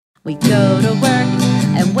We go to work,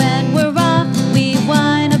 and when we're off, we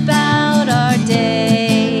whine about our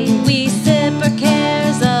day. We sip our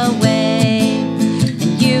cares away,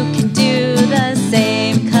 and you can do the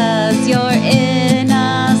same, 'cause you're in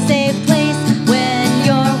a safe place when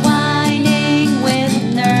you're whining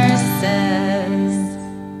with nurses.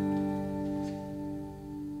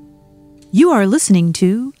 You are listening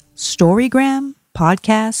to Storygram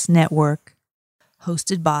Podcast Network,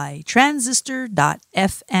 hosted by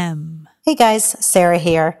Transistor.fm. Hey guys, Sarah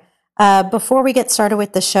here. Before we get started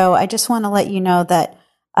with the show, I just want to let you know that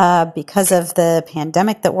because of the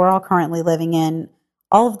pandemic that we're all currently living in,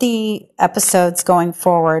 all of the episodes going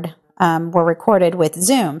forward were recorded with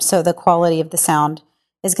Zoom, so the quality of the sound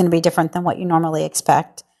is going to be different than what you normally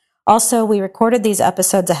expect. Also, we recorded these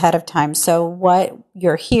episodes ahead of time, so what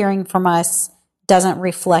you're hearing from us doesn't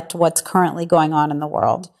reflect what's currently going on in the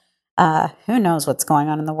world. Who knows what's going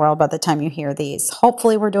on in the world by the time you hear these.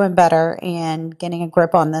 Hopefully we're doing better and getting a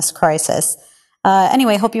grip on this crisis.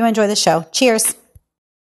 Anyway, hope you enjoy the show. Cheers.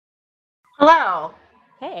 Hello.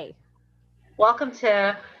 Hey. Welcome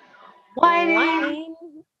to Whining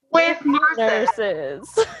with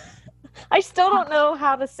Nurses. I still don't know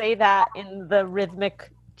how to say that in the rhythmic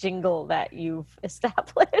jingle that you've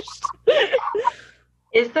established.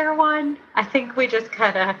 Is there one? I think we just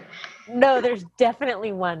kind of... No, there's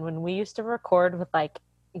definitely one. When we used to record with like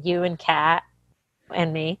you and Kat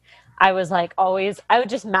and me, I was like I would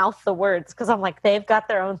just mouth the words because I'm like, they've got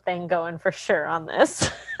their own thing going for sure on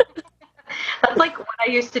this. That's like what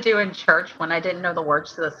I used to do in church when I didn't know the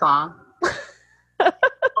words to the song. Open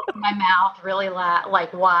my mouth really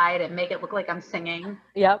like wide and make it look like I'm singing.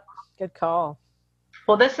 Yep, good call.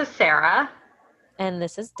 Well, this is Sarah. And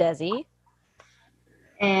this is Desi.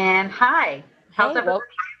 And hi. How's everybody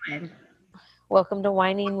doing? Welcome to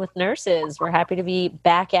Whining with Nurses. We're happy to be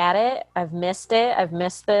back at it. I've missed it. I've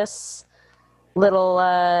missed this little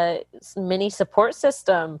mini support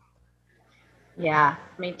system. Yeah,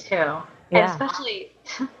 me too. Yeah. And especially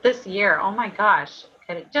this year. Oh my gosh.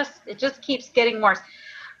 It just keeps getting worse.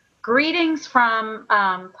 Greetings from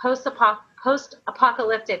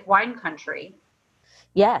post-apocalyptic wine country.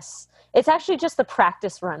 Yes. It's actually just the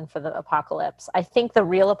practice run for the apocalypse. I think the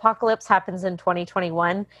real apocalypse happens in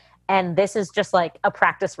 2021. And this is just like a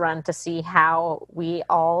practice run to see how we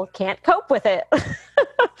all can't cope with it.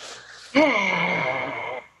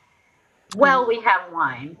 Well, we have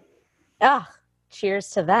wine.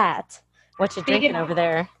 Cheers to that. What you drinking over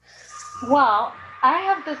there? Well, I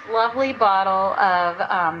have this lovely bottle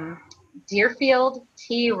of Deerfield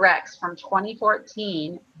T-Rex from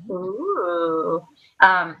 2014. Ooh.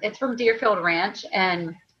 It's from Deerfield Ranch.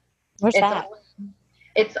 And where's that?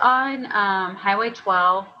 It's on Highway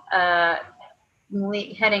 12,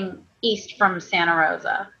 heading east from Santa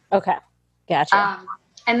Rosa. Okay, gotcha.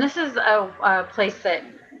 And this is a place that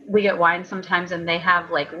we get wine sometimes, and they have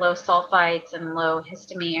like low sulfites and low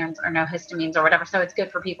histamines or no histamines or whatever. So it's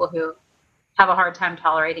good for people who have a hard time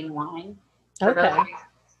tolerating wine. Okay.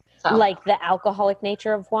 So. Like the alcoholic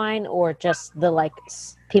nature of wine, or just the like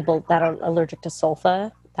people that are allergic to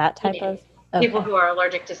sulfa, that type of. Okay. People who are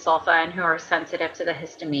allergic to sulfa and who are sensitive to the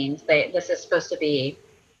histamines, this is supposed to be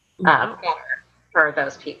better for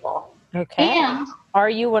those people. Okay. And are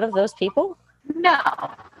you one of those people? No.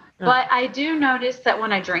 But I do notice that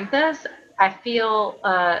when I drink this, I feel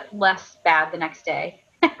less bad the next day.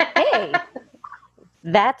 Hey,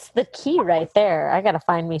 that's the key right there. I got to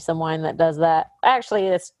find me some wine that does that. Actually,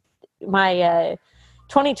 it's my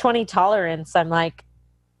 2020 tolerance. I'm like,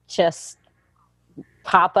 just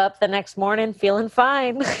pop up the next morning feeling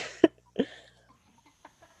fine.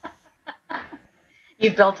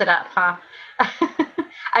 You built it up, huh?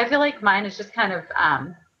 I feel like mine is just kind of,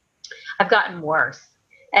 I've gotten worse.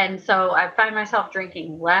 And so I find myself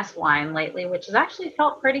drinking less wine lately, which has actually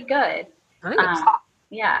felt pretty good. Nice.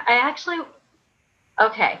 Yeah, I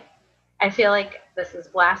feel like this is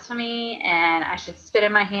blasphemy and I should spit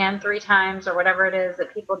in my hand 3 times or whatever it is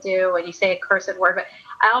that people do when you say a cursed word. But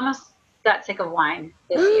I almost got sick of wine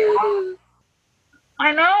this year.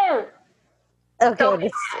 I know. Okay, so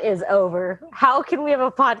this is over. How can we have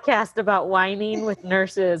a podcast about whining with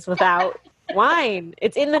nurses without wine?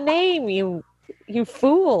 It's in the name, you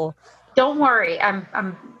fool. Don't worry.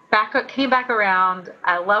 I'm back. Came back around.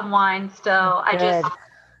 I love wine still. Good.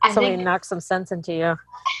 Somebody knocked some sense into you.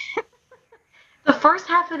 The first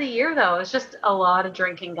half of the year, though, was just a lot of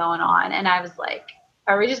drinking going on. And I was like,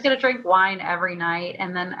 are we just going to drink wine every night?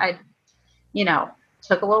 And then I,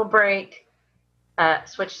 took a little break,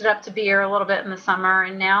 switched it up to beer a little bit in the summer.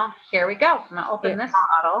 And now here we go. I'm going to open this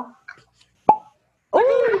bottle.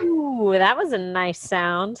 Ooh, that was a nice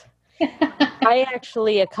sound. I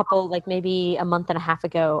actually, like maybe a month and a half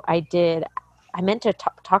ago, I meant to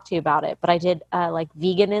talk to you about it, but I did like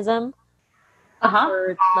veganism Uh-huh.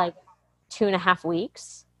 for like 2.5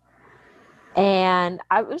 weeks. And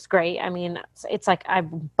it was great. I mean, it's like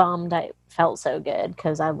I'm bummed I felt so good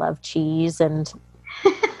because I love cheese and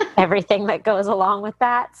everything that goes along with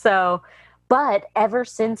that. So, but ever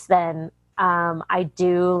since then, I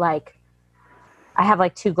do like, I have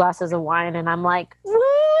like 2 glasses of wine and I'm like, woo-hoo-hoo.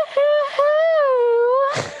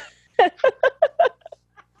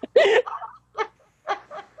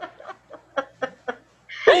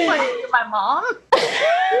 My mom?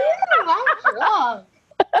 I'm drunk.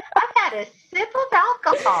 I've had a sip of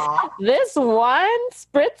alcohol. This wine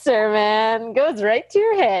spritzer, man, goes right to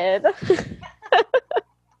your head.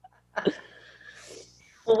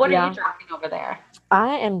 Well, what Yeah. are you drinking over there?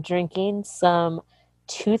 I am drinking some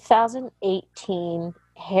 2018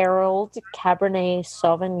 Harold Cabernet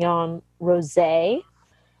Sauvignon Rosé.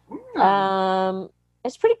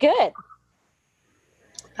 It's pretty good.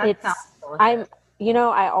 That sounds delicious.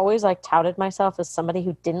 I always like touted myself as somebody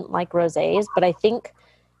who didn't like rosés, but I think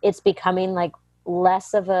it's becoming like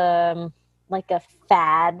less of a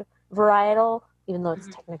fad varietal, even though it's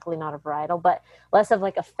technically not a varietal, but less of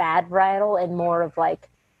like a fad varietal and more of like,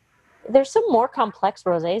 there's some more complex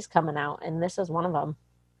rosés coming out, and this is one of them.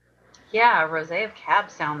 Yeah, rosé of Cab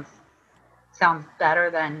sounds better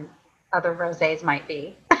than other rosés might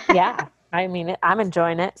be. Yeah, I mean, I'm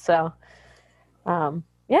enjoying it. So,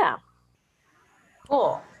 yeah.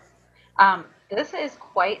 Cool. This is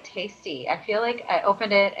quite tasty. I feel like I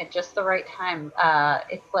opened it at just the right time.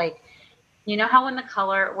 It's like, you know how when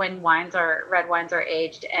red wines are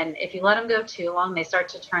aged, and if you let them go too long, they start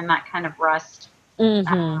to turn that kind of rust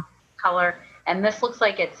color. And this looks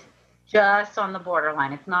like it's just on the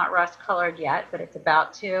borderline. It's not rust colored yet, but it's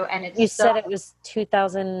about to. And it's You said it was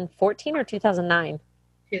 2014 or 2009?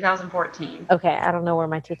 2014. Okay, I don't know where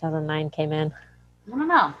my 2009 came in. I don't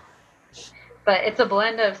know. But it's a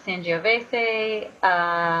blend of Sangiovese,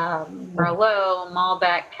 Merlot,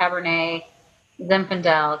 Malbec, Cabernet,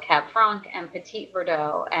 Zinfandel, Cab Franc, and Petit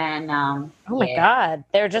Verdot. And oh my God,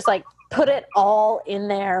 they're just like, put it all in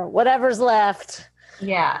there, whatever's left.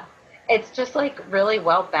 Yeah, it's just like really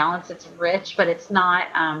well balanced. It's rich, but it's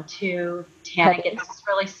not too tannic. It's just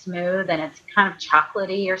really smooth, and it's kind of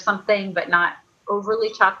chocolatey or something, but not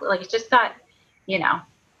overly chocolate. Like it's just got,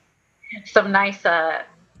 some nice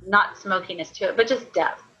not smokiness to it, but just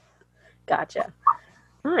depth. Gotcha.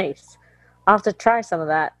 Nice. I'll have to try some of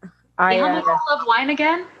that. How much I love wine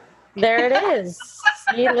again? There it is.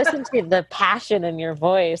 You listen to the passion in your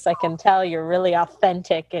voice. I can tell you're really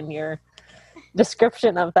authentic in your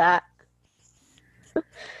description of that.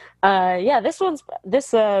 This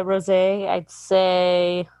rosé, I'd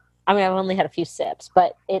say, I mean, I've only had a few sips,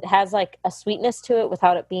 but it has like a sweetness to it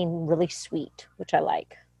without it being really sweet, which I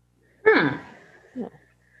like.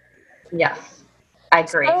 Yes, I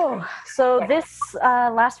agree. So this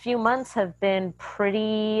last few months have been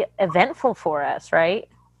pretty eventful for us, right?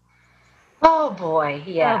 Oh boy,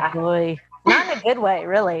 yeah. Oh boy. Not in a good way,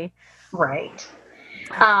 really. Right.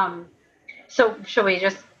 So should we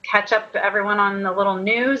just catch up everyone on the little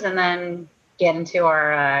news and then get into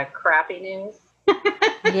our crappy news?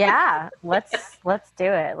 Yeah, let's do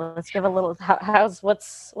it. Let's give a little.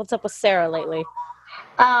 What's up with Sarah lately?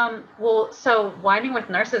 Well, so Winding with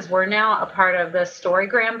Nurses, we're now a part of the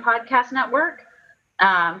Storygram podcast network.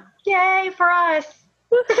 Yay for us!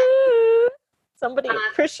 Woohoo! Somebody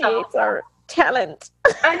appreciates our talent.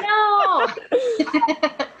 I know.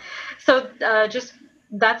 So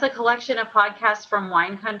that's a collection of podcasts from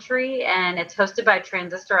Wine Country, and it's hosted by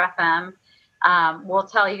Transistor FM. We'll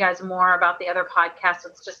tell you guys more about the other podcasts.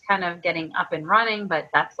 It's just kind of getting up and running, but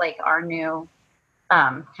that's like our new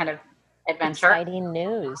kind of adventure. Exciting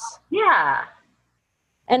news. Yeah.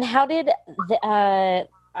 And how did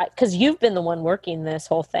because you've been the one working this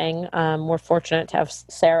whole thing. We're fortunate to have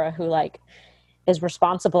Sarah, who is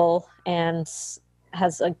responsible and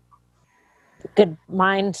has a good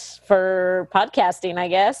mind for podcasting, I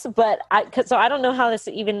guess. But I don't know how this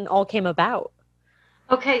even all came about.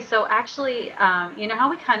 Okay, so actually, you know how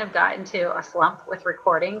we kind of got into a slump with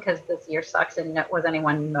recording because this year sucks, and was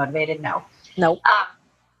anyone motivated? No. Nope.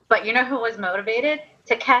 But you know who was motivated?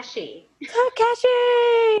 Takeshi. He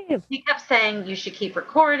kept saying you should keep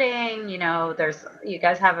recording. You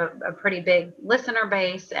guys have a pretty big listener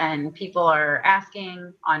base, and people are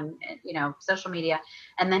asking on social media.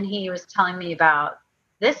 And then he was telling me about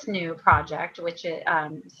this new project, which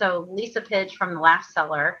so Lisa Pidge from The Laugh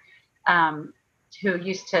Cellar,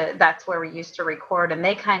 that's where we used to record, and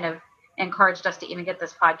they kind of encouraged us to even get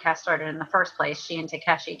this podcast started in the first place. She and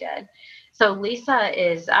Takeshi did. So Lisa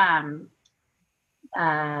is, I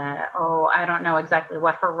don't know exactly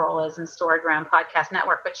what her role is in Storygram Podcast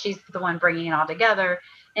Network, but she's the one bringing it all together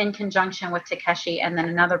in conjunction with Takeshi and then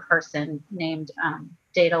another person named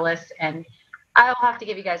Daedalus. And I'll have to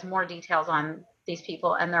give you guys more details on these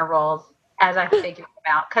people and their roles as I figure them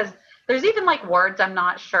out, because there's even like words I'm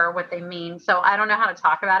not sure what they mean, so I don't know how to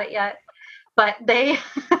talk about it yet. But they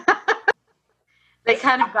they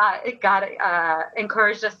kind of got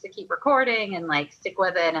encouraged us to keep recording and like stick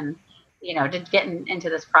with it, and to get into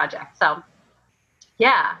this project. So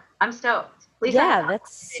yeah, I'm stoked. Lisa, yeah,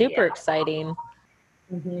 that's super exciting.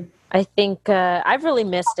 Mm-hmm. I think I've really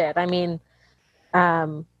missed it. I mean,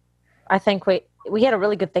 I think we had a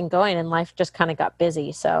really good thing going, and life just kind of got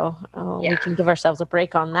busy. So we can give ourselves a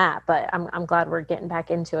break on that. But I'm glad we're getting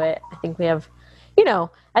back into it. I think we have,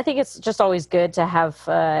 I think it's just always good to have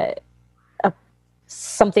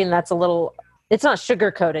something that's a little, it's not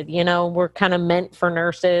sugar coated. We're kind of meant for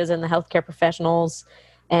nurses and the healthcare professionals,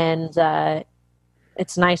 and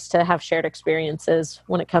it's nice to have shared experiences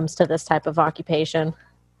when it comes to this type of occupation.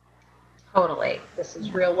 Totally, this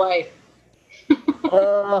is real life.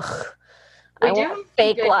 Ugh. I want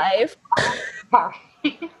fake life.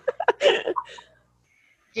 Do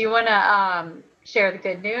you want to share the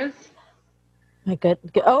good news?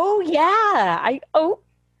 Oh yeah.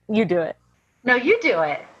 You do it. No, you do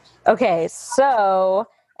it. Okay, so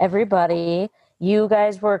everybody, you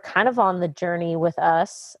guys were kind of on the journey with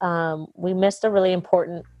us. We missed a really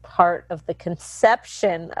important part of the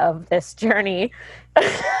conception of this journey,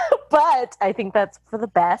 but I think that's for the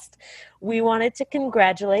best. We wanted to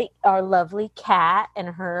congratulate our lovely Kat and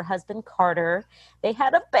her husband Carter. They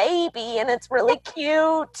had a baby, and it's really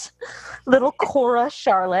cute. Little Cora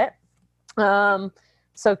Charlotte.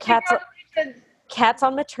 So Kat's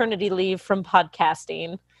on maternity leave from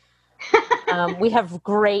podcasting. We have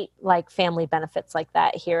great family benefits like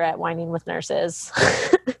that here at Whining with Nurses.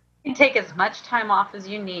 You can take as much time off as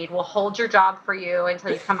you need. We'll hold your job for you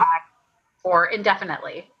until you come back for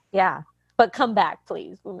indefinitely. Yeah, but come back,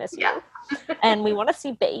 please. We miss you. And we want to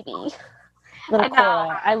see baby. Little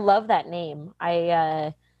Cora. I love that name.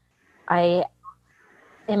 I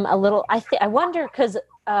am a little. I wonder because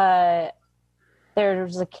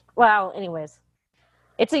there's anyways.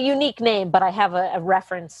 It's a unique name, but I have a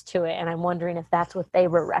reference to it, and I'm wondering if that's what they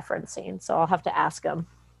were referencing. So I'll have to ask them.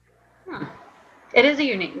 It is a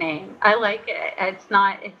unique name. I like it. It's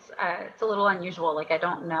a little unusual. I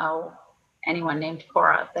don't know anyone named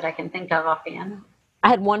Cora that I can think of offhand. I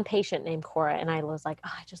had one patient named Cora, and I was like,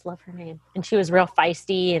 oh, I just love her name. And she was real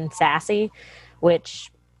feisty and sassy,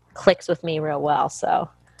 which clicks with me real well. So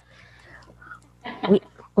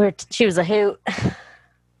she was a hoot.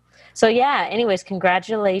 So yeah, anyways,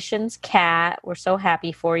 congratulations, Kat. We're so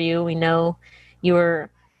happy for you. We know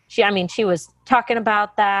she was talking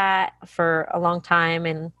about that for a long time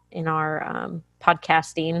in our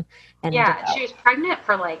podcasting. And she was pregnant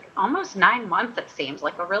for almost 9 months, it seems,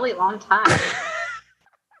 a really long time.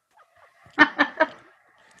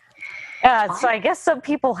 So I guess some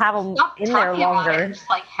people have them in there longer. Just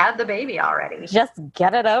had the baby already. Just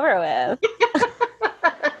get it over with.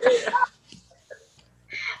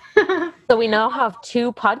 So we now have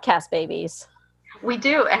 2 podcast babies. We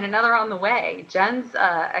do, and another on the way. Jen's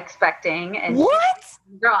expecting. And what?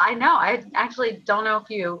 Girl, I know. I actually don't know if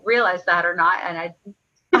you realized that or not, and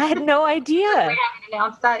I had no idea. We haven't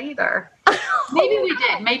announced that either. Maybe we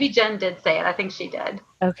did. Maybe Jen did say it. I think she did.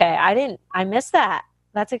 Okay, I missed that.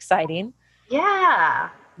 That's exciting. Yeah.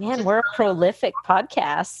 Man, we're a prolific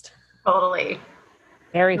podcast. Totally.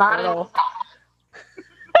 Very fertile.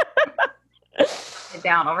 Get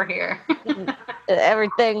down over here.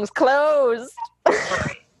 Everything's closed.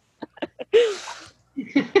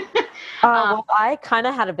 Well, I kind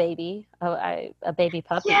of had a baby, a baby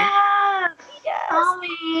puppy. Yes.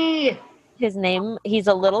 Tommy. He's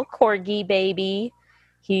a little corgi baby.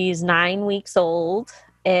 He's 9 weeks old,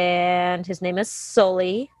 and his name is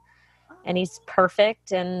Sully, and he's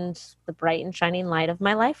perfect and the bright and shining light of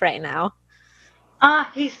my life right now.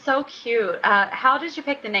 He's so cute. How did you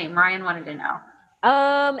pick the name? Ryan wanted to know.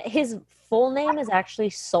 His full name is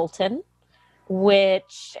actually Sultan,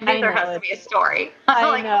 which there has to be a story.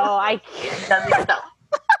 I know.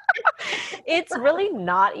 It's really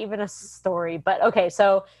not even a story, but okay.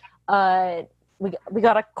 So, we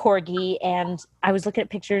got a corgi, and I was looking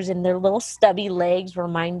at pictures, and their little stubby legs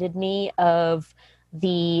reminded me of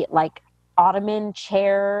the ottoman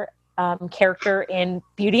chair character in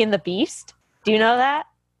Beauty and the Beast. Do you know that?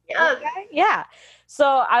 Yes. Okay. Yeah. So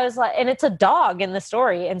I was like, and it's a dog in the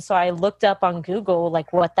story. And so I looked up on Google,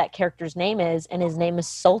 like what that character's name is. And his name is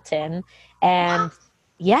Sultan. And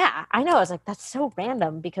yeah, I know. I was like, that's so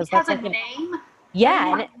random because It has that's a like, name?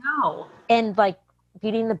 yeah. I didn't know. And like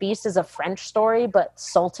Beauty and the Beast is a French story, but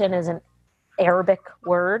Sultan is an Arabic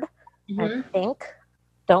word, I think.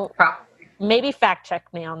 Don't maybe fact check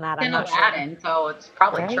me on that. It's I'm in not sure. Aladdin, so it's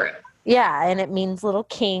probably true. Yeah, and it means little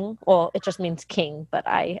king. Well, it just means king, but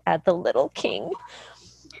I add the little king.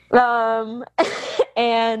 And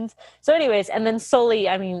so anyways, and then Sully,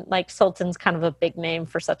 I mean, like Sultan's kind of a big name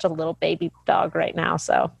for such a little baby dog right now,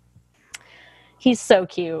 so he's so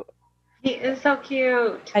cute. He is so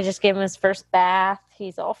cute. I just gave him his first bath.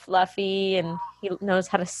 He's all fluffy and he knows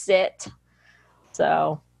how to sit.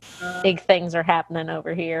 So big things are happening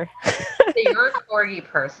over here. So you're a corgi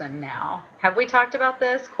person now. Have we talked about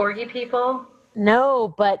this? Corgi people?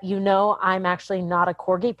 No, but you know, I'm actually not a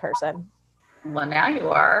corgi person. Well, now you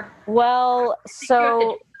are. Well,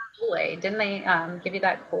 so Kool-Aid. Didn't they give you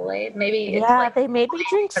that Kool-Aid? Maybe it's yeah, they made me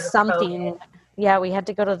drink because of something. COVID. Yeah, we had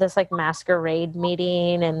to go to this like masquerade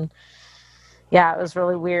meeting, and yeah, it was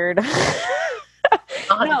really weird.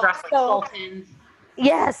 I'll have to dress like sultans.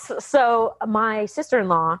 Yes. So my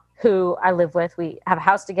sister-in-law, who I live with, we have a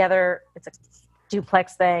house together. It's a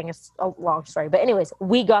duplex thing. It's a long story. But anyways,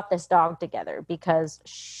 we got this dog together because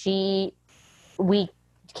we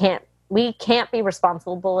can't be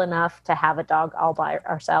responsible enough to have a dog all by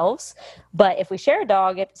ourselves. But if we share a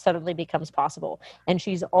dog, it suddenly becomes possible. And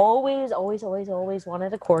she's always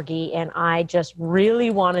wanted a corgi. And I just really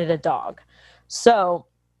wanted a dog. So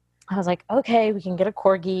I was like, okay, we can get a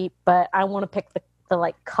corgi, but I want to pick the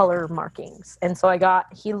like color markings. And so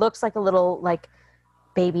he looks like a little like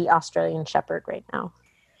baby Australian Shepherd right now.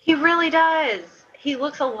 He really does. He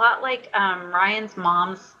looks a lot like Ryan's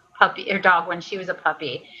mom's puppy or dog when she was a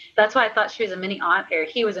puppy. That's why I thought she was a mini or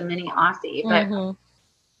he was a mini Aussie,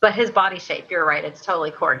 but his body shape, you're right, it's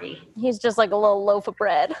totally corgi. He's just like a little loaf of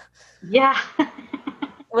bread. Yeah.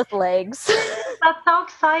 With legs. That's so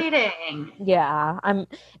exciting. Yeah,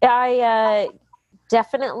 I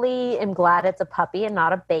definitely am glad it's a puppy and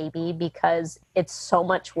not a baby because it's so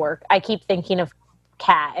much work. I keep thinking of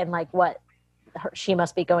Kat and like what she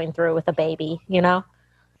must be going through with a baby, you know?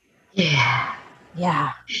 Yeah.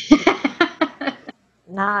 Yeah.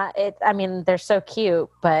 I mean, they're so cute,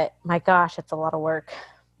 but my gosh, it's a lot of work.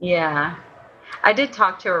 Yeah. I did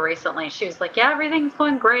talk to her recently. She was like, yeah, everything's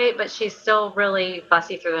going great, but she's still really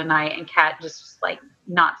fussy through the night, and Kat just like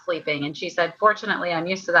not sleeping. And she said, fortunately, I'm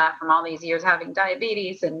used to that from all these years having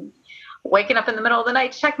diabetes and waking up in the middle of the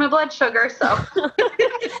night to check my blood sugar. So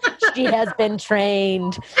she has been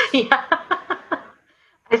trained. Yeah.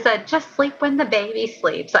 I said, just sleep when the baby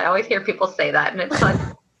sleeps. I always hear people say that, and it's like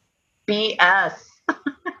BS.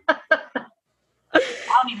 I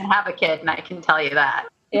don't even have a kid, and I can tell you that.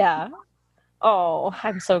 Yeah. Oh,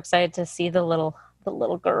 I'm so excited to see the little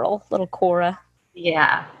girl, little Cora.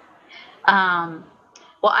 Yeah.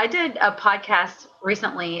 Well, I did a podcast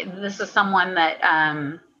recently. This is someone that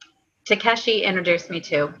Takeshi introduced me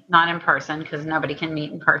to, not in person because nobody can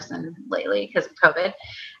meet in person lately because of COVID.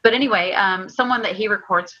 But anyway, someone that he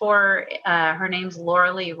records for, her name's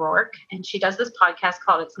Laura Lee Rourke, and she does this podcast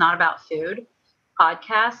called It's Not About Food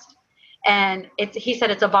podcast. And he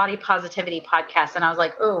said it's a body positivity podcast. And I was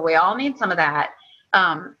like, oh, we all need some of that.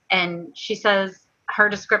 And she says her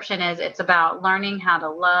description is it's about learning how to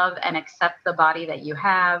love and accept the body that you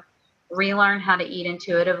have, relearn how to eat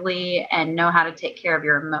intuitively, and know how to take care of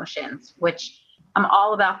your emotions, which I'm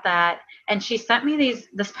all about that. And she sent me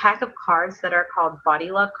this pack of cards that are called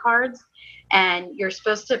Body Love cards. And you're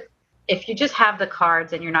supposed to, if you just have the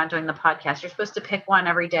cards and you're not doing the podcast, you're supposed to pick one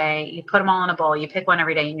every day. You put them all in a bowl. You pick one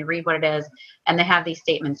every day and you read what it is. And they have these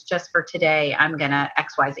statements, just for today, I'm going to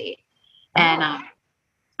XYZ. And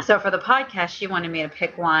so for the podcast, she wanted me to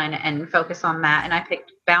pick one and focus on that. And I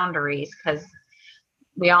picked boundaries because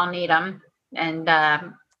we all need them. And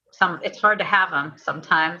it's hard to have them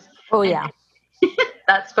sometimes. Oh, yeah.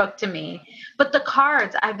 That spoke to me. But the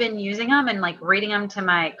cards, I've been using them and like reading them to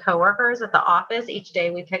my coworkers at the office. Each day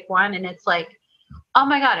we pick one, and it's like, oh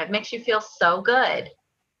my God, it makes you feel so good.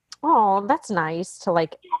 Oh, that's nice to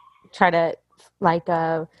like try to like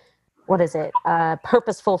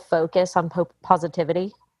purposeful focus on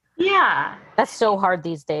positivity. Yeah. That's so hard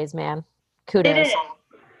these days, man. Kudos. It is.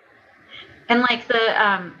 And like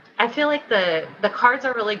I feel like the cards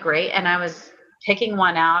are really great, and I was picking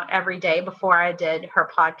one out every day before I did her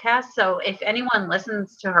podcast. So if anyone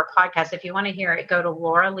listens to her podcast, if you want to hear it, go to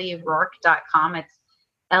LauraLeeRourke.com. It's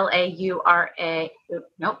LauraLeeRourke.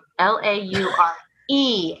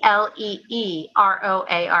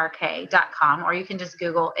 ELEEROARK.com, or you can just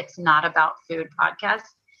Google "It's Not About Food" podcast.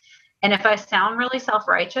 And if I sound really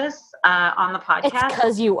self-righteous on the It's podcast,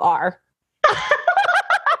 because you are.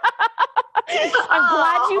 I'm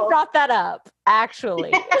glad you brought that up,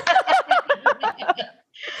 actually.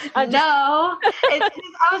 no, it's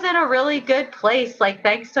because I was in a really good place, like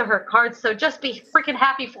thanks to her cards. So just be freaking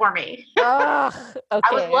happy for me. Ugh, okay. I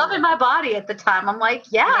was loving my body at the time. I'm like,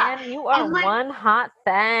 yeah. Man, you are And, like, one hot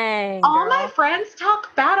thing. all girl. my friends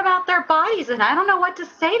talk bad about their bodies, and I don't know what to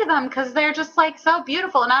say to them because they're just like so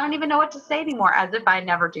beautiful, and I don't even know what to say anymore. As if I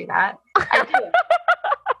never do that. I do.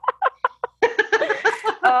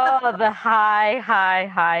 Oh, the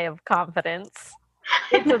high of confidence.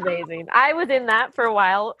 It's amazing. I was in that for a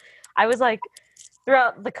while. I was like,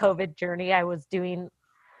 throughout the COVID journey, I was doing,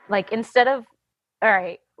 like, instead of, all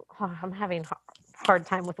right, I'm having a hard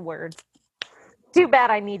time with words. Too bad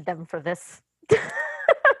I need them for this.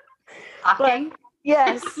 Talking.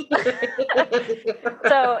 Yes.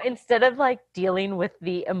 So instead of like dealing with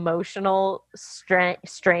the emotional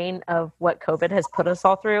strain of what COVID has put us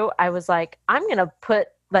all through, I was like, I'm going to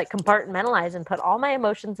compartmentalize and put all my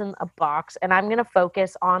emotions in a box, and I'm going to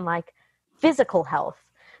focus on like physical health.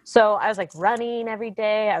 So I was like running every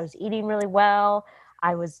day. I was eating really well.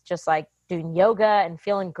 I was just like doing yoga and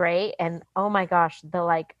feeling great. And oh my gosh, the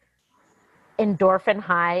like endorphin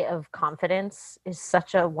high of confidence is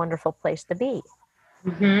such a wonderful place to be.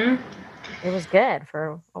 Mm-hmm. It was good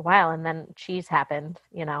for a while, and then cheese happened,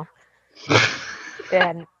 and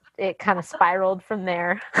it kind of spiraled from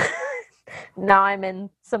there. Now I'm in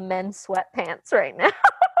some men's sweatpants right now.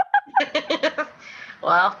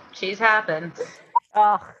 Well, cheese happened.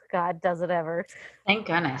 Oh God, does it ever? Thank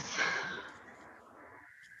goodness.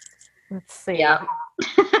 Let's see. Yeah.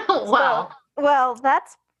 Well,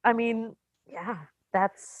 that's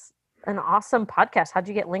an awesome podcast. How'd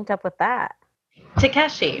you get linked up with that?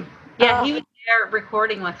 Takeshi. Yeah, Oh. he was there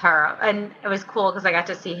recording with her, and it was cool because I got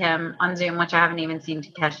to see him on Zoom, which I haven't even seen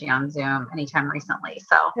Takeshi on Zoom anytime recently.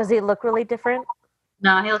 So Does he look really different?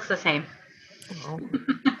 no, he looks the same. Oh.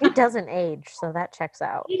 He doesn't age, so that checks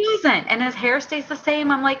out. He doesn't, and his hair stays the same.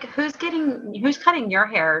 I'm like, who's cutting your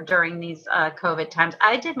hair during these COVID times?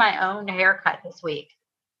 I did my own haircut this week.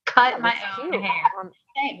 Cut my own cute. hair.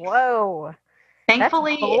 Thanks. Whoa.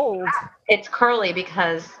 Thankfully, That's bold. it's curly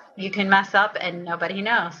because you can mess up and nobody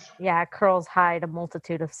knows. Yeah, curls hide a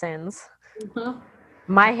multitude of sins. Mm-hmm.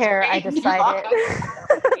 My hair, I decided,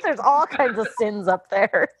 there's all kinds of sins up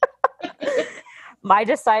there. I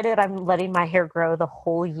decided I'm letting my hair grow the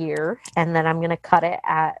whole year, and then I'm going to cut it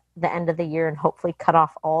at the end of the year and hopefully cut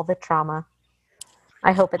off all the trauma.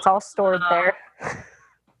 I hope it's all stored there.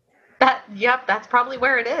 That's probably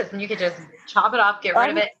where it is. And you could just chop it off, get rid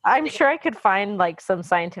of it. I'm sure I could find like some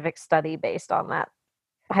scientific study based on that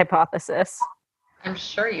hypothesis. I'm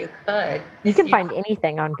sure you could. You can find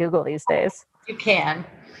anything on Google these days. You can.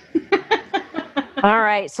 All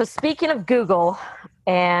right. So speaking of Google,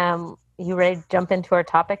 you ready to jump into our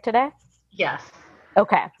topic today? Yes.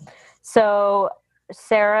 Okay. So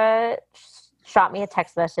Sarah shot me a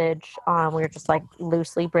text message. We were just like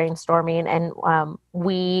loosely brainstorming, and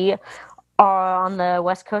we are on the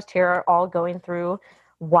West Coast here are all going through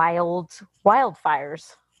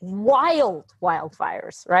wildfires,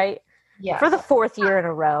 right? Yes. For the fourth year in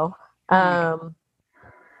a row.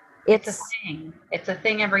 It's a thing. It's a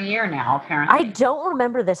thing every year now, apparently. I don't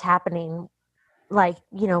remember this happening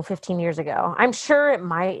 15 years ago. I'm sure it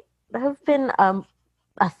might have been a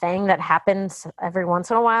thing that happens every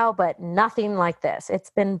once in a while, but nothing like this.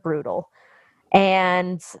 It's been brutal.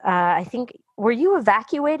 And I think, were you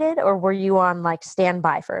evacuated or were you on like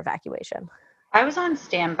standby for evacuation? I was on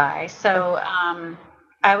standby. So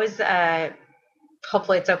I was,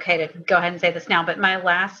 hopefully it's okay to go ahead and say this now, but my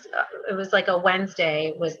last, it was like a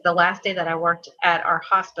Wednesday was the last day that I worked at our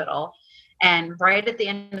hospital. And right at the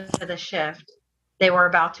end of the shift, they were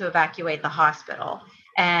about to evacuate the hospital.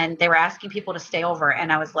 And they were asking people to stay over.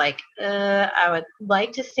 And I was like, I would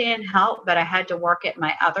like to stay and help, but I had to work at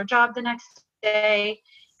my other job the next day.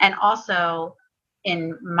 And also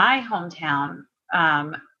in my hometown,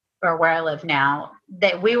 or where I live now,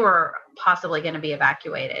 that we were possibly going to be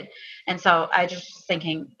evacuated. And so I just was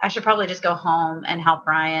thinking I should probably just go home and help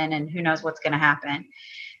Ryan, and who knows what's going to happen.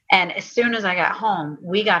 And as soon as I got home,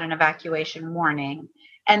 we got an evacuation warning.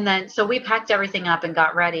 And then, so we packed everything up and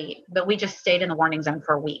got ready, but we just stayed in the warning zone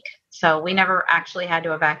for a week. So we never actually had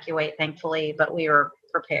to evacuate, thankfully, but we were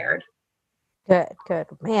prepared. Good.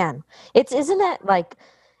 Man, isn't it like,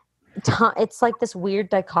 it's like this weird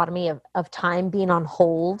dichotomy of time being on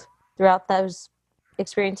hold throughout those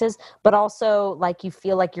experiences, but also like you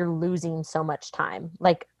feel like you're losing so much time.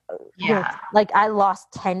 Like, Yeah. like I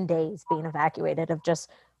lost 10 days being evacuated of just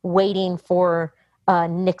waiting for a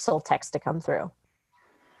Nixle text to come through.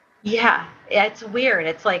 Yeah. It's weird.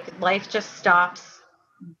 It's like life just stops.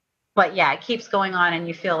 But yeah, it keeps going on and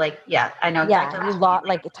you feel like, yeah, I know exactly Yeah, what you you mean. lost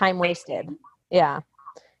like time wasted. Yeah.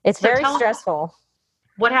 It's So very tell us stressful.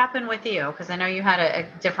 what happened with you, because I know you had a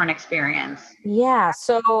different experience. Yeah.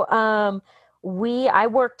 So I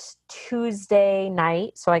worked Tuesday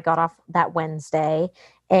night, so I got off that Wednesday,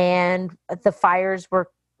 and the fires were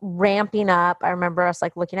ramping up. I remember us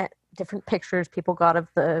like looking at different pictures people got of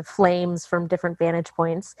the flames from different vantage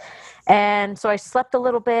points. And so I slept a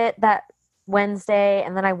little bit that Wednesday,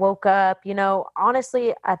 and then I woke up,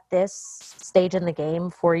 honestly at this stage in the game,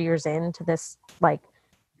 4 years into this like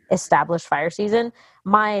established fire season,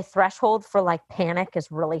 my threshold for like panic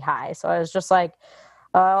is really high. So I was just like,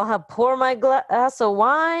 pour my glass of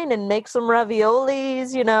wine and make some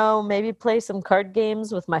raviolis, maybe play some card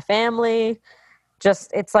games with my family.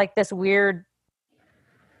 Just, it's like this weird,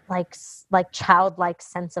 like childlike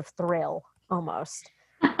sense of thrill almost.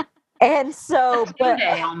 And so, but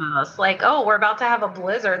Day almost like, oh, we're about to have a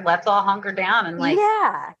blizzard. Let's all hunker down and like,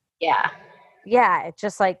 yeah, yeah. it's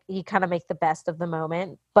just like you kind of make the best of the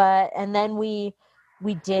moment. And then we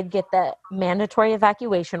did get the mandatory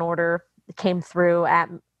evacuation order. It came through at,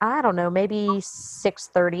 I don't know, maybe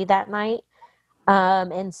 6:30 that night.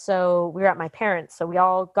 And so we were at my parents. So we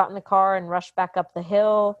all got in the car and rushed back up the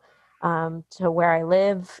hill to where I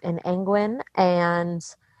live in Angwin, and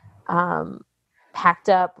packed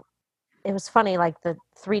up. It was funny, like the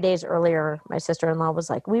 3 days earlier, my sister-in-law was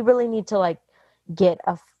like, we really need to like get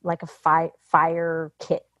a fire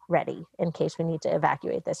kit ready in case we need to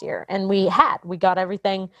evacuate this year. And we got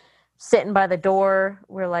everything sitting by the door.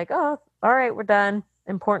 We're like, oh, all right, we're done.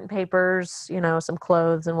 Important papers, some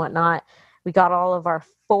clothes and whatnot. We got all of our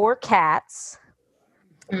 4 cats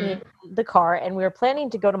in the car, and we were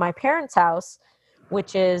planning to go to my parents' house,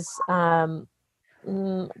 which is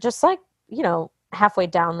just like, halfway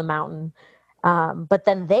down the mountain. But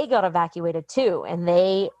then they got evacuated too, and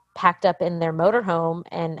they packed up in their motorhome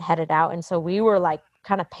and headed out. And so we were like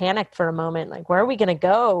kind of panicked for a moment, like, where are we going to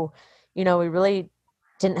go? We really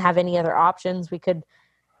didn't have any other options. We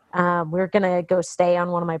were going to go stay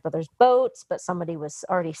on one of my brother's boats, but somebody was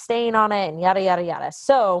already staying on it, and yada, yada, yada.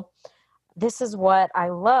 So this is what I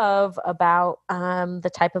love about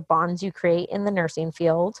the type of bonds you create in the nursing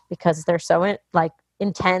field, because they're so like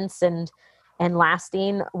intense and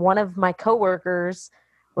lasting. One of my coworkers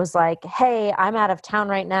was like, hey, I'm out of town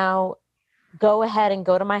right now. Go ahead and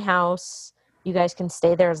go to my house. You guys can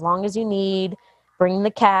stay there as long as you need. Bring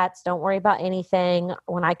the cats. Don't worry about anything.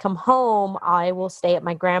 When I come home, I will stay at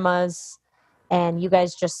my grandma's, and you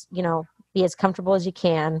guys just, be as comfortable as you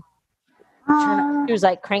can. She was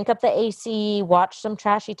like, crank up the AC, watch some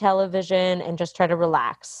trashy television, and just try to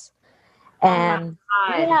relax. And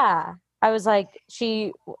yeah, I was like,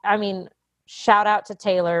 shout out to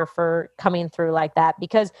Taylor for coming through like that,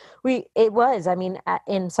 because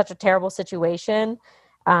in such a terrible situation,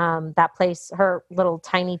 that place, her little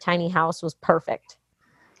tiny house, was perfect.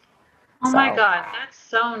 Oh my God, that's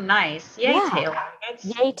so nice. Yay, Yeah. Taylor.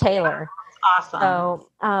 Yay, Taylor. Awesome.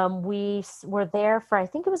 So we were there for, I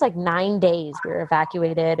think it was like 9 days. We were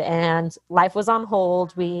evacuated, and life was on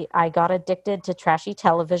hold. I got addicted to trashy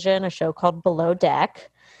television, a show called Below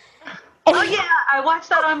Deck. Oh yeah, I watch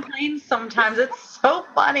that on planes sometimes. It's so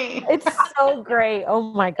funny. It's so great. Oh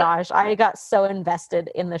my gosh. I got so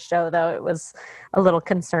invested in the show, though. It was a little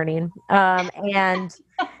concerning. And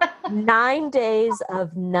 9 days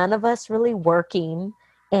of none of us really working.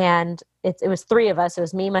 And it was 3 of us. It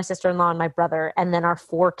was me, my sister-in-law, and my brother, and then our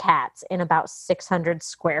 4 cats in about 600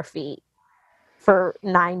 square feet for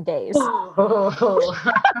 9 days.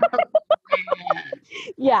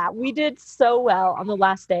 Yeah, we did so well. On the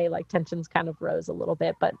last day, like, tensions kind of rose a little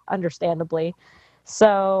bit, but understandably.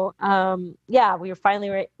 So yeah, we were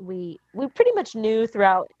finally we pretty much knew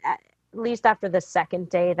throughout, at least after the second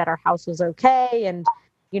day, that our house was okay, and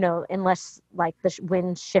unless like the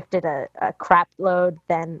wind shifted a crap load,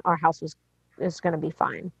 then our house was going to be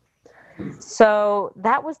fine. So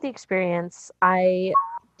that was the experience I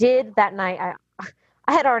did that night.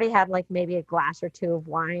 I had already had like maybe a glass or 2 of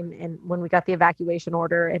wine, and when we got the evacuation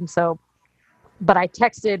order, and so, but I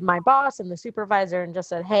texted my boss and the supervisor and just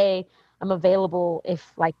said, hey, I'm available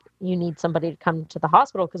if like you need somebody to come to the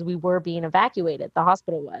hospital, because we were being evacuated. The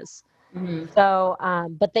hospital was. Mm-hmm. So,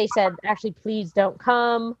 but they said, actually, please don't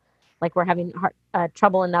come. Like, we're having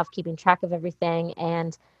trouble enough keeping track of everything.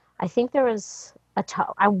 And I think there was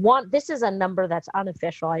this is a number that's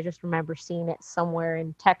unofficial. I just remember seeing it somewhere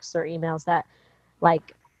in texts or emails that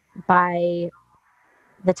like by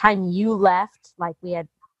the time you left, like we had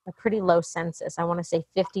a pretty low census. I want to say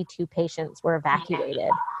 52 patients were evacuated.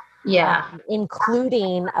 Yeah.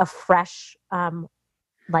 Including a fresh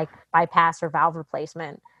like bypass or valve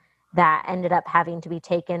replacement that ended up having to be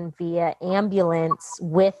taken via ambulance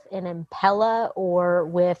with an Impella or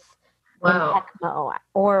with an ECMO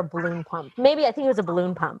or a balloon pump. Maybe I think it was a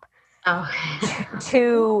balloon pump. Okay.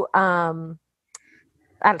 To one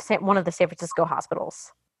of the San Francisco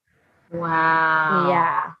hospitals. Wow.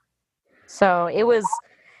 Yeah. So it was,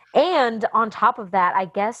 and on top of that, I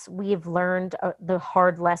guess we've learned the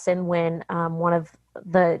hard lesson when one of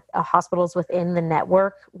the hospitals within the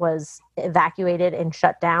network was evacuated and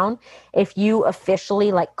shut down. If you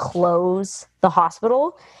officially like close the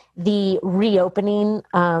hospital, the reopening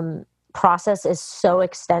process is so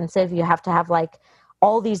extensive. You have to have like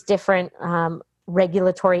all these different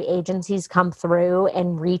regulatory agencies come through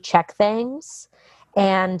and recheck things.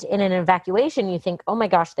 And in an evacuation, you think, oh my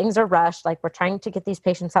gosh, things are rushed. Like we're trying to get these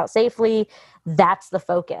patients out safely. That's the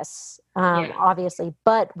focus, obviously.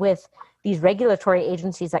 But with these regulatory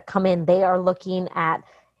agencies that come in, they are looking at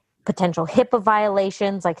potential HIPAA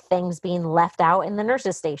violations, like things being left out in the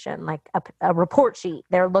nurse's station, like a report sheet.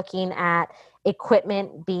 They're looking at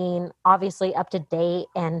equipment being obviously up to date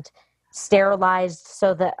and sterilized.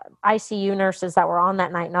 So the ICU nurses that were on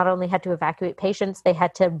that night not only had to evacuate patients, they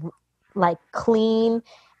had to like clean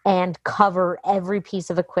and cover every piece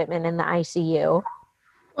of equipment in the ICU.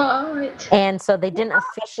 And so they didn't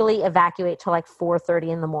officially evacuate till like 4:30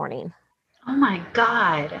 in the morning. Oh my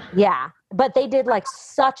God. Yeah. But they did like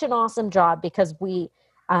such an awesome job because we,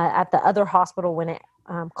 at the other hospital, when it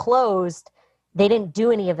closed, they didn't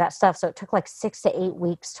do any of that stuff. So it took like 6 to 8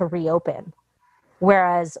 weeks to reopen.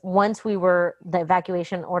 Whereas once the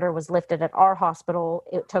evacuation order was lifted at our hospital,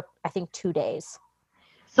 it took, I think, 2 days.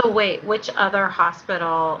 So wait, which other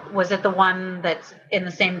hospital? Was it the one that's in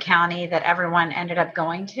the same county that everyone ended up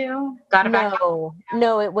going to?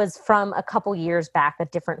 No, it was from a couple years back, a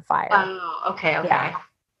different fire. Oh, okay. Yeah.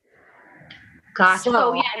 Gotcha.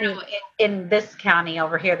 So, in this county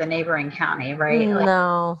over here, the neighboring county, right?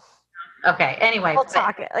 No. Okay. Anyway. We'll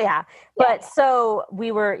talk. Yeah. But so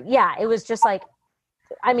we were, it was just like,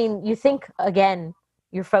 I mean, you think, again,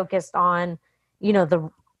 you're focused on,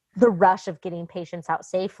 the rush of getting patients out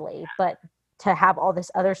safely, but to have all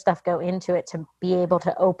this other stuff go into it, to be able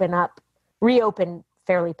to reopen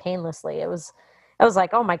fairly painlessly. I was like,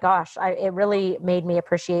 oh my gosh, it really made me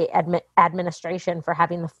appreciate administration for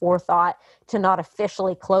having the forethought to not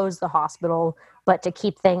officially close the hospital, but to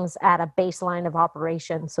keep things at a baseline of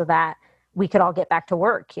operation so that we could all get back to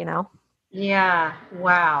work, Yeah.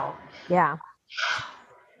 Wow. Yeah.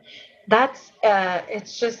 That's,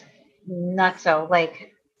 it's just nutso. Like,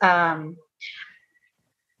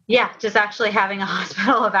 just actually having a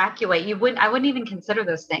hospital evacuate. I wouldn't even consider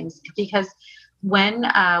those things because when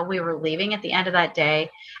we were leaving at the end of that day,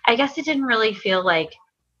 I guess it didn't really feel like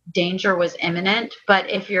danger was imminent. But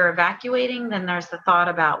if you're evacuating, then there's the thought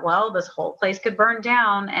about, well, this whole place could burn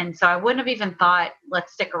down. And so I wouldn't have even thought,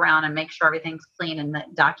 let's stick around and make sure everything's clean and the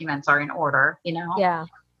documents are in order, Yeah.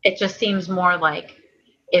 It just seems more like,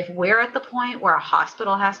 if we're at the point where a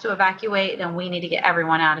hospital has to evacuate, then we need to get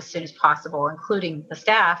everyone out as soon as possible, including the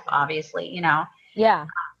staff, obviously, Yeah.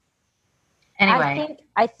 Anyway.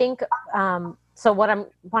 I think so what I'm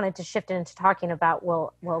wanted to shift into talking about,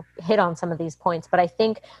 we'll hit on some of these points, but I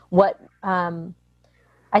think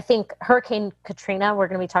I think Hurricane Katrina, we're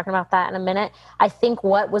going to be talking about that in a minute. I think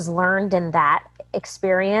what was learned in that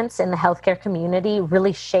experience in the healthcare community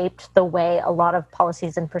really shaped the way a lot of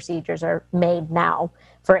policies and procedures are made now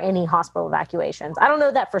for any hospital evacuations. I don't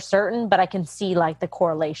know that for certain, but I can see like the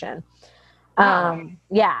correlation.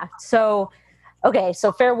 Yeah. So, okay.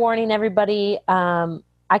 So fair warning, everybody.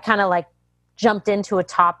 I kind of like jumped into a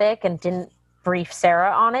topic and didn't brief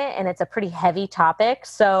Sarah on it, and it's a pretty heavy topic.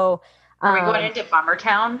 So, are we going into Bummer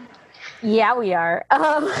Town? Yeah, we are.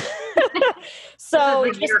 So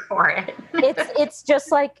this is the year for it. it's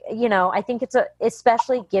just like, I think it's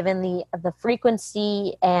especially given the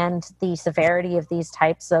frequency and the severity of these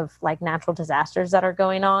types of like natural disasters that are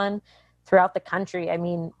going on throughout the country. I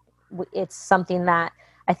mean, it's something that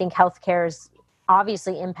I think healthcare is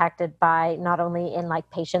obviously impacted by, not only in like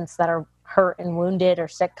patients that are hurt and wounded or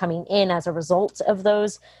sick coming in as a result of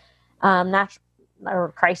those natural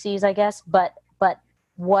or crises, I guess, but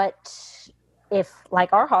what if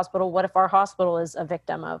like our hospital, what if our hospital is a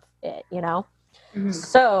victim of it, Mm-hmm.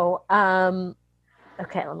 So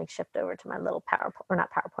Okay, let me shift over to my little PowerPoint, or not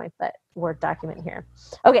PowerPoint, but Word document here.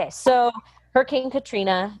 Okay, so Hurricane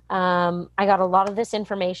Katrina. I got a lot of this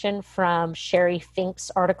information from Sherry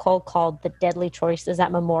Fink's article called "The Deadly Choices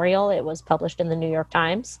at Memorial." It was published in the New York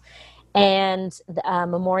Times. And the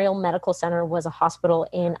Memorial Medical Center was a hospital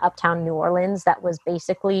in uptown New Orleans that was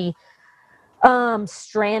basically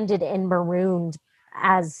stranded and marooned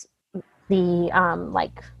as the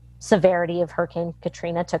severity of Hurricane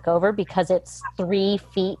Katrina took over, because it's 3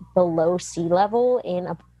 feet below sea level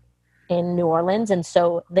in New Orleans, and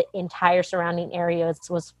so the entire surrounding area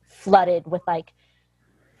was flooded with like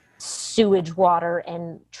sewage water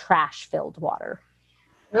and trash filled water.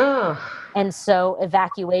 Ugh. And so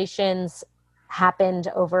evacuations happened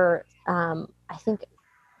over I think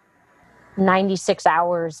 96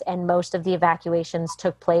 hours, and most of the evacuations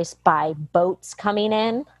took place by boats coming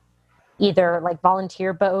in, either like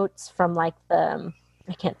volunteer boats from like the,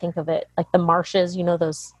 I can't think of it, like the marshes, you know,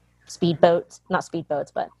 those speedboats, not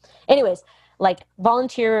speedboats, but anyways, like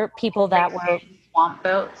volunteer people that were swamp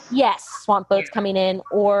boats. Yes, swamp boats coming in,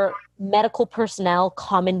 or medical personnel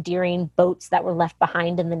commandeering boats that were left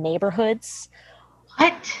behind in the neighborhoods.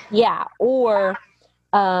 What? Yeah, or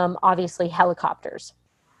obviously helicopters.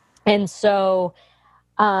 And so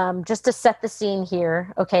just to set the scene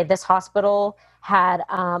here, okay, this hospital had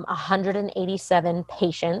 187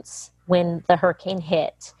 patients when the hurricane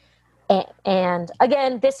hit. And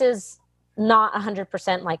again, this is not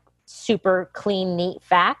 100% like super clean, neat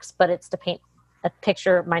facts, but it's to paint a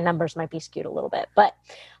picture. My numbers might be skewed a little bit, but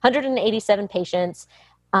 187 patients.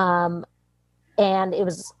 And it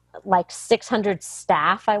was like 600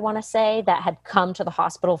 staff, I want to say, that had come to the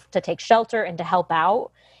hospital to take shelter and to help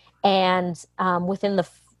out. And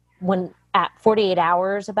at 48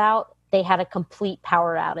 hours about, they had a complete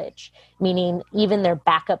power outage, meaning even their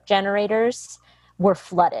backup generators were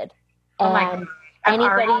flooded. Oh my God. I'm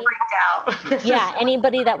already freaked out.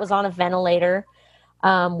 Anybody that was on a ventilator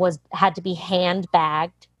had to be hand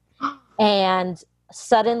bagged. And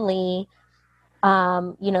suddenly,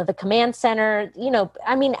 the command center,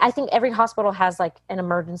 I think every hospital has like an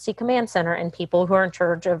emergency command center and people who are in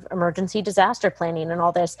charge of emergency disaster planning and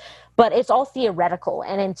all this, but it's all theoretical.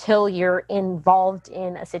 And until you're involved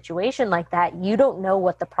in a situation like that, you don't know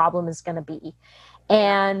what the problem is going to be.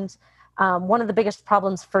 And one of the biggest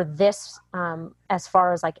problems for this, as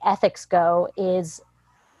far as like ethics go, is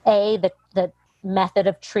the method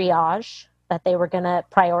of triage, that they were going to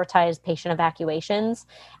prioritize patient evacuations,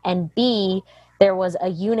 and B, there was a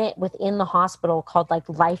unit within the hospital called like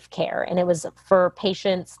life care, and it was for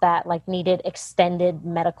patients that like needed extended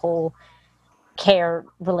medical care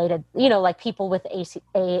related, like people with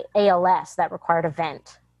ALS that required a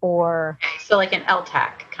vent, or so like an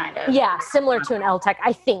LTAC kind of. Yeah, similar to an LTAC,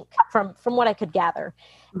 I think, from what I could gather.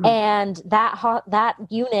 Mm-hmm. And that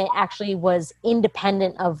unit actually was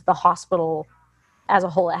independent of the hospital as a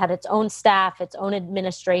whole. It had its own staff, its own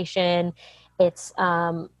administration. It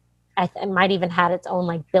might even had its own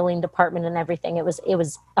like billing department and everything. It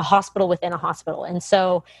was a hospital within a hospital. And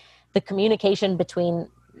so the communication between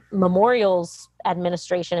Memorial's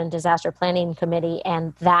administration and disaster planning committee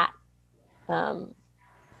and that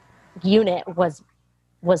unit was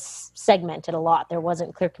segmented a lot. There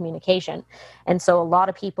wasn't clear communication. And so a lot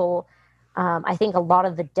of people, I think a lot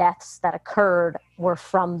of the deaths that occurred were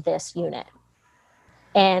from this unit.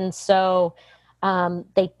 And so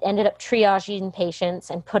they ended up triaging patients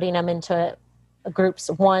and putting them into groups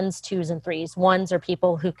 1s, 2s, and 3s. 1s are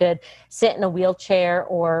people who could sit in a wheelchair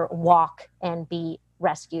or walk and be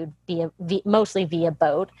rescued mostly via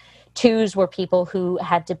boat. 2s were people who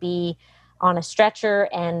had to be on a stretcher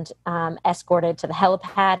and escorted to the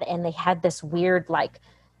helipad, and they had this weird like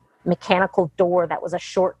mechanical door that was a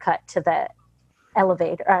shortcut to the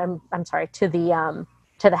elevator.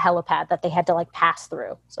 To the helipad that they had to like pass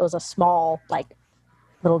through. So it was a small like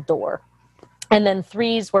little door. And then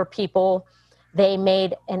 3s were people, they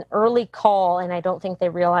made an early call, and I don't think they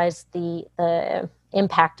realized the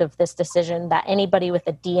impact of this decision, that anybody with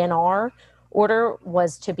a DNR order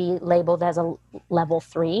was to be labeled as a level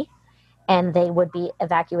 3, and they would be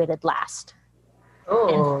evacuated last.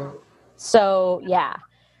 Oh. So yeah.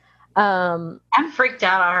 I'm freaked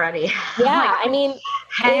out already. Yeah, I mean,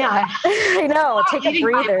 hang on. I know. Take a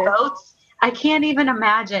breather. Boats, I can't even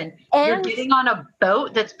imagine. You're getting on a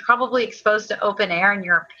boat that's probably exposed to open air, and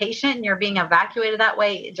you're a patient, and you're being evacuated that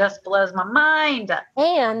way. It just blows my mind.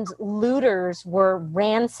 And looters were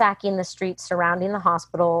ransacking the streets surrounding the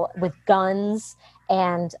hospital with guns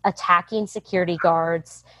and attacking security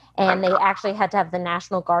guards. And they actually had to have the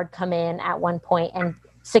National Guard come in at one point and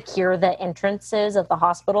secure the entrances of the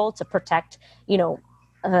hospital to protect,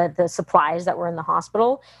 the supplies that were in the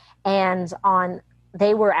hospital, and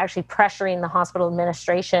they were actually pressuring the hospital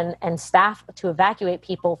administration and staff to evacuate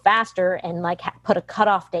people faster and like put a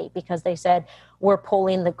cutoff date, because they said, we're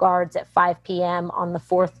pulling the guards at 5 p.m. on the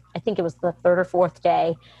fourth, I think it was the third or fourth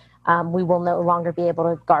day. We will no longer be able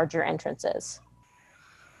to guard your entrances.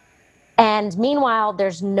 And meanwhile,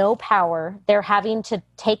 there's no power. They're having to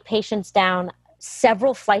take patients down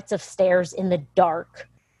several flights of stairs in the dark.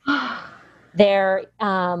 They're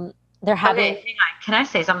having... Okay, hang on. Can I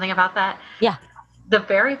say something about that? Yeah. The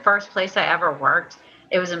very first place I ever worked,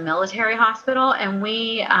 it was a military hospital, and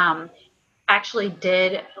we actually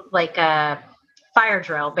did like a fire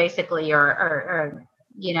drill, basically, or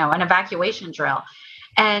an evacuation drill.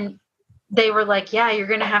 And they were like, yeah, you're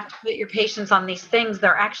going to have to put your patients on these things.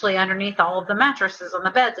 They're actually underneath all of the mattresses on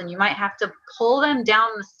the beds, and you might have to pull them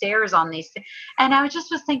down the stairs on these things. And I was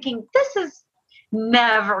thinking, this is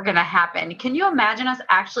never going to happen. Can you imagine us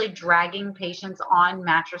actually dragging patients on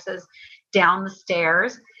mattresses down the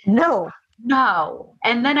stairs? No.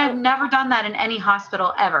 And then I've never done that in any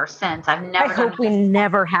hospital ever since. I hope we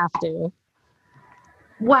never have to.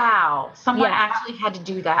 Wow. Someone actually had to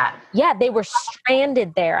do that. Yeah, they were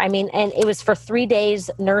stranded there. I mean, and it was for 3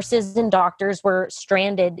 days. Nurses and doctors were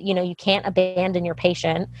stranded. You can't abandon your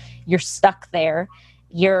patient. You're stuck there.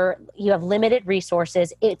 You have limited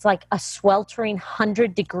resources. It's like a sweltering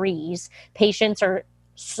 100 degrees. Patients are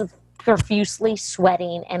profusely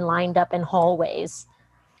sweating and lined up in hallways.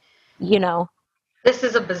 This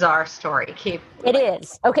is a bizarre story. It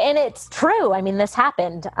is. Okay, and it's true. I mean, this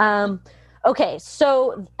happened. Okay,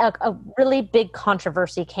 so a really big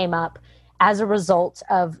controversy came up as a result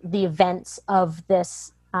of the events of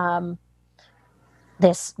this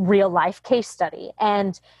this real life case study.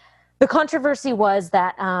 And the controversy was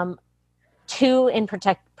that two in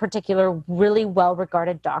particular really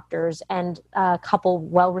well-regarded doctors and a couple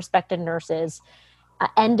well-respected nurses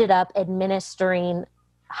ended up administering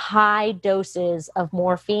high doses of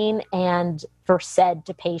morphine and Versed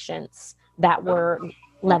to patients that were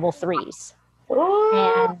level 3s.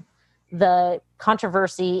 And the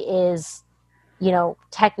controversy is,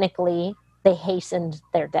 technically they hastened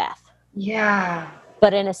their death. Yeah.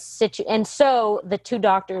 But in and so the two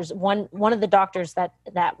doctors, one of the doctors that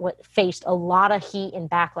faced a lot of heat and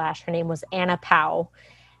backlash, her name was Anna Pao,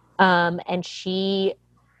 and she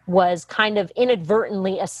was kind of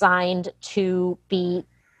inadvertently assigned to be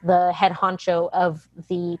the head honcho of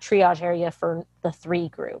the triage area for the 3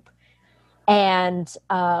 group. And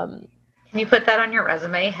can you put that on your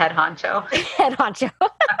resume, head honcho? Head honcho.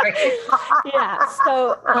 Yeah.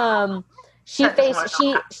 So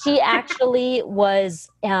she actually was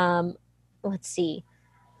let's see.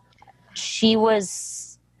 She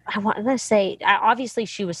was, I want to say, obviously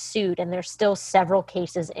she was sued, and there's still several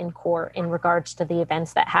cases in court in regards to the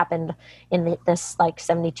events that happened in this like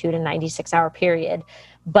 72 to 96 hour period.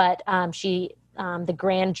 But the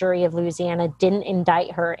grand jury of Louisiana didn't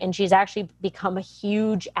indict her, and she's actually become a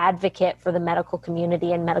huge advocate for the medical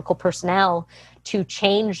community and medical personnel to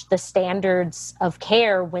change the standards of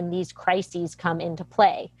care when these crises come into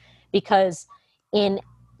play. Because in,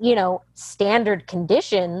 standard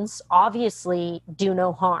conditions, obviously do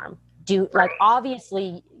no harm.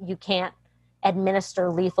 Obviously you can't administer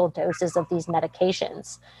lethal doses of these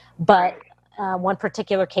medications. But one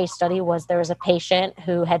particular case study was there was a patient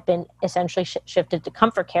who had been essentially shifted to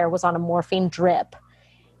comfort care, was on a morphine drip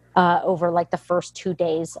over like the first 2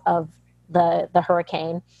 days of the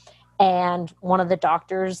hurricane. And one of the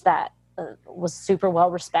doctors that was super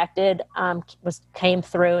well respected came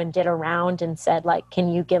through and did a round and said, like, can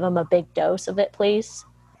you give him a big dose of it, please?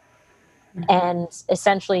 Mm-hmm. And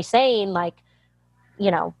essentially saying, like,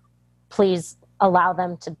 please allow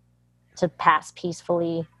them to pass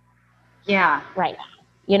peacefully. Yeah. Right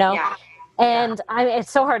now, Yeah. And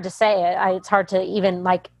it's so hard to say it. It's hard to even,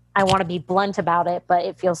 like, I want to be blunt about it, but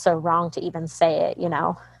it feels so wrong to even say it,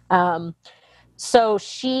 So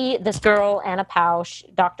this girl, Anna Pao,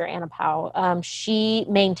 Dr. Anna Pao, she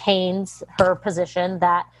maintains her position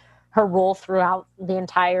that her role throughout the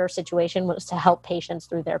entire situation was to help patients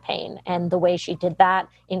through their pain. And the way she did that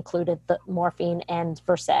included the morphine and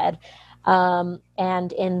Versed.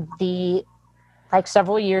 And in the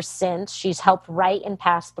several years since, she's helped write and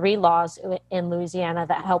pass 3 laws in Louisiana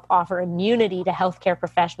that help offer immunity to healthcare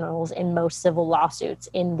professionals in most civil lawsuits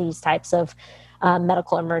in these types of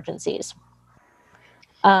medical emergencies.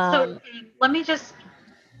 So let me just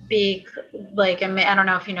be like, I don't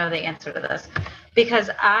know if you know the answer to this, because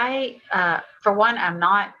for one, I'm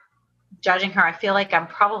not judging her. I feel like I'm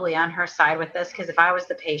probably on her side with this, because if I was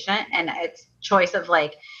the patient and it's choice of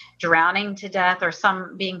like drowning to death, or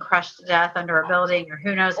some being crushed to death under a building, or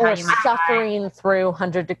who knows how Or you might die. suffering through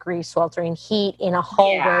 100-degree sweltering heat in a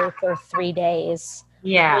hallway for 3 days,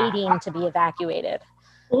 waiting to be evacuated.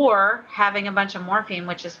 Or having a bunch of morphine,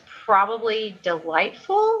 which is probably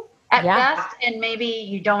delightful at best, and maybe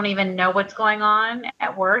you don't even know what's going on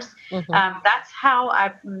at worst. That's how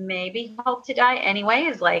I maybe hope to die anyway,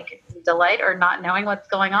 is like delight or not knowing what's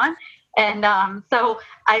going on. And so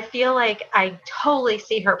I feel like I totally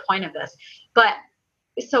see her point of this. But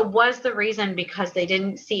so was the reason because they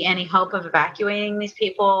didn't see any hope of evacuating these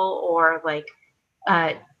people, or like,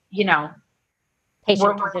 patient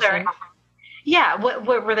condition?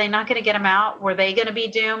 Were they not going to get them out? Were they going to be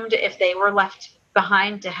doomed if they were left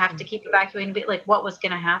behind to have to keep evacuating? Like, what was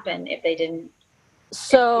going to happen if they didn't?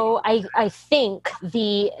 So I think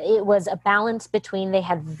it was a balance between, they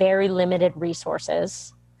had very limited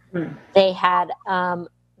resources. They had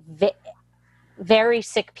very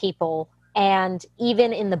sick people, and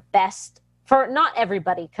even in the best, for not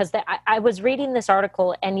everybody, because I was reading this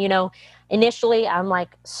article, and initially I'm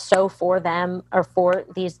like so for them, or for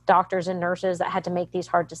these doctors and nurses that had to make these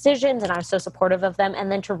hard decisions, and I was so supportive of them.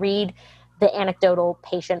 And then to read the anecdotal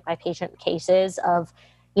patient by patient cases of,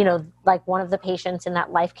 like one of the patients in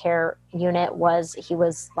that life care unit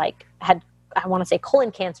had, I want to say,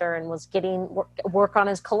 colon cancer, and was getting work on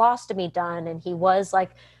his colostomy done, and he was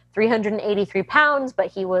like 383 pounds, but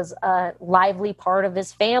he was a lively part of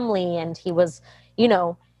his family, and he was,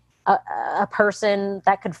 a person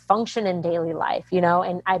that could function in daily life,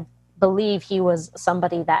 and I believe he was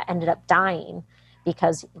somebody that ended up dying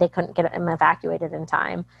because they couldn't get him evacuated in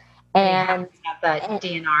time. And have that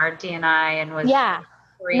DNI, and was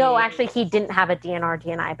free. No, actually he didn't have a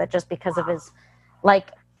DNI, but just because of his,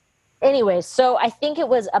 anyway, so I think it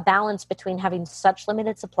was a balance between having such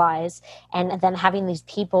limited supplies and then having these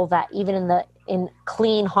people that even in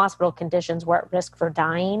clean hospital conditions were at risk for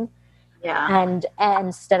dying. Yeah. And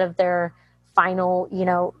instead of their final,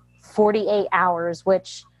 48 hours,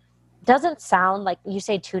 which doesn't sound like, you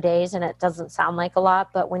say 2 days and it doesn't sound like a lot,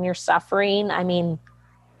 but when you're suffering, I mean,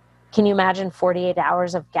 can you imagine 48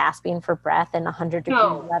 hours of gasping for breath in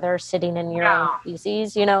 100-degree weather, sitting in your own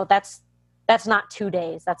feces? That's not 2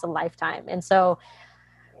 days. That's a lifetime. And so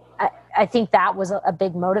I think that was a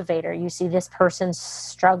big motivator. You see this person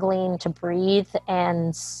struggling to breathe,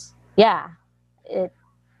 and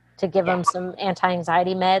to give them some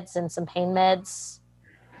anti-anxiety meds and some pain meds,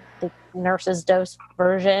 the nurse's dose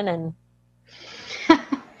version, and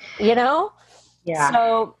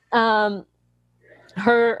So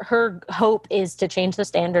her hope is to change the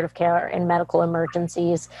standard of care in medical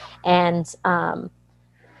emergencies, and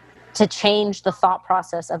to change the thought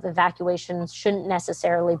process of evacuations shouldn't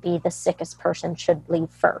necessarily be the sickest person should leave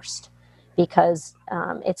first, because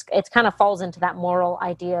it's kind of falls into that moral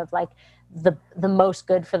idea of like the most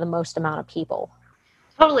good for the most amount of people.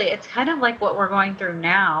 Totally. It's kind of like what we're going through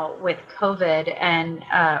now with COVID, and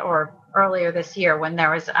or earlier this year when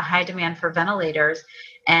there was a high demand for ventilators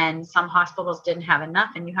and some hospitals didn't have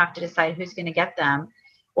enough, and you have to decide who's going to get them.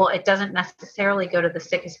 Well, it doesn't necessarily go to the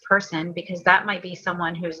sickest person, because that might be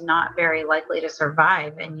someone who's not very likely to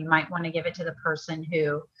survive. And you might want to give it to the person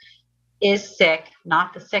who is sick,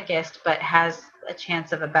 not the sickest, but has a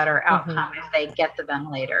chance of a better outcome if they get the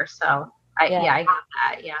ventilator. So I get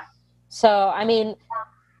that. Yeah. So, I mean,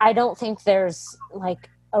 I don't think there's like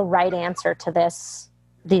a right answer to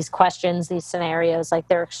these questions, these scenarios, like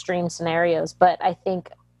they're extreme scenarios, but I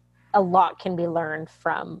think a lot can be learned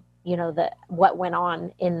from, what went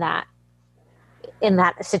on in that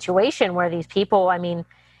situation where these people, I mean,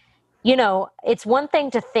 it's one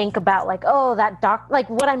thing to think about like, oh, that like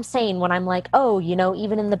what I'm saying when I'm like, oh,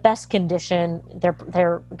 even in the best condition,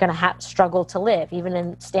 they're going to struggle to live. Even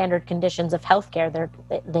in standard conditions of healthcare,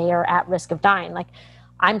 they are at risk of dying. Like,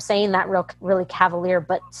 I'm saying that really cavalier,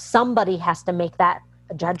 but somebody has to make that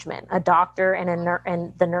judgment. A doctor and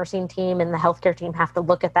the nursing team and the healthcare team have to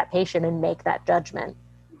look at that patient and make that judgment.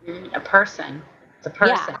 A person. It's a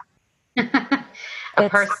person. Yeah. A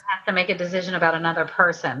person has to make a decision about another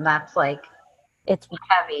person. That's like, it's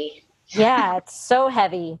heavy. Yeah, it's so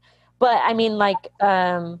heavy. But I mean, like,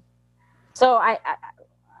 so I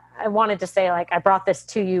wanted to say, like, I brought this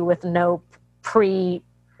to you with no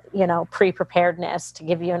pre-preparedness to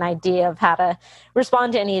give you an idea of how to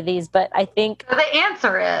respond to any of these. But I think the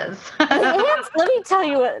answer is, let me tell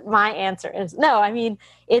you what my answer is. No, I mean,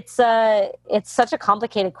 it's such a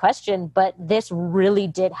complicated question, but this really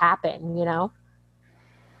did happen,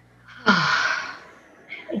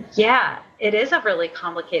 Yeah, it is a really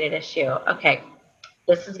complicated issue. Okay.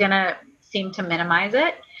 This is going to seem to minimize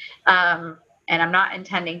it. And I'm not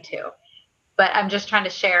intending to, but I'm just trying to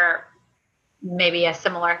share maybe a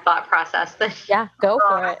similar thought process. That Yeah, go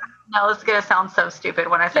for it. no, it's gonna sound so stupid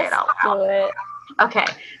when I say it out loud. Do it. Okay,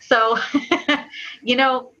 so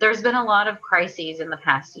there's been a lot of crises in the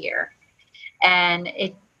past year, and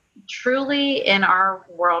it truly in our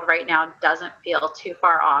world right now doesn't feel too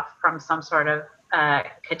far off from some sort of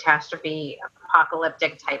catastrophe,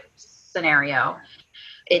 apocalyptic type scenario.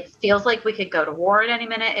 It feels like we could go to war at any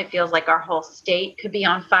minute. It feels like our whole state could be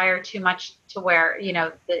on fire too much to where,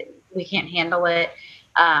 we can't handle it.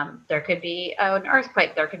 There could be an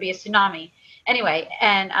earthquake. There could be a tsunami. Anyway,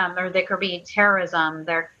 and or there could be terrorism,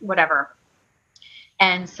 whatever.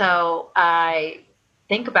 And so I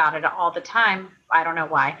think about it all the time. I don't know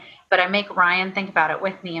why, but I make Ryan think about it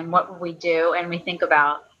with me and what we do. And we think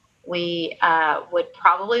about, we would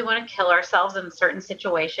probably want to kill ourselves in certain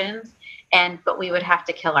situations. But we would have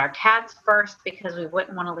to kill our cats first because we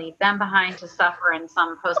wouldn't want to leave them behind to suffer in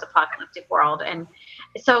some post-apocalyptic world. And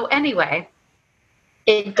so anyway,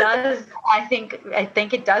 I think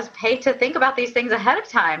it does pay to think about these things ahead of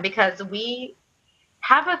time, because we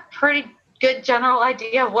have a pretty good general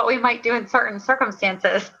idea of what we might do in certain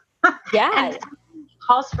circumstances. Yeah. And it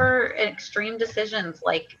calls for extreme decisions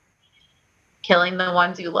like killing the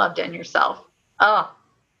ones you loved and yourself. Oh,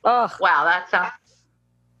 wow. That sounds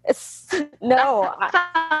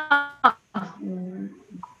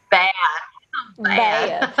bad.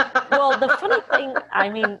 Well, the funny thing, I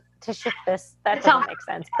mean, to shift this, that doesn't make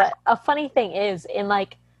sense. But a funny thing is, in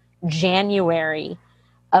like January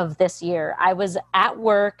of this year, I was at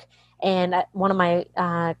work, and one of my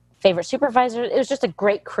favorite supervisors, it was just a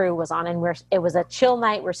great crew, was on, and it was a chill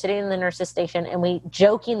night. We're sitting in the nurse's station, and we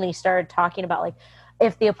jokingly started talking about, like,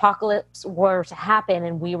 if the apocalypse were to happen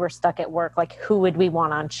and we were stuck at work, like, who would we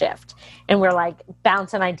want on shift? And we're like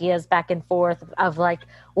bouncing ideas back and forth of like,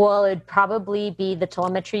 well, it'd probably be the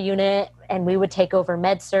telemetry unit, and we would take over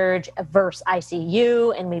med surge versus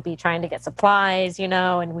ICU, and we'd be trying to get supplies,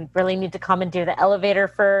 and we'd really need to come and do the elevator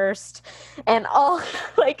first, and all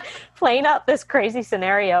like playing out this crazy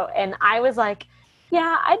scenario. And I was like,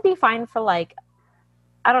 yeah, I'd be fine for like,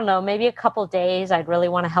 I don't know, maybe a couple days. I'd really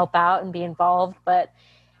want to help out and be involved. But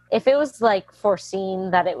if it was like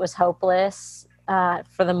foreseen that it was hopeless,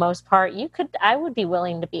 for the most part, I would be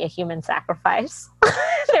willing to be a human sacrifice.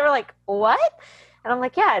 They were like, what? And I'm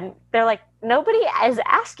like, yeah. And they're like, nobody is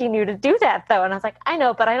asking you to do that though. And I was like, I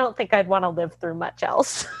know, but I don't think I'd want to live through much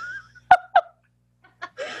else.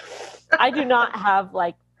 I do not have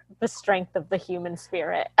like the strength of the human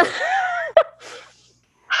spirit.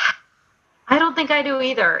 I don't think I do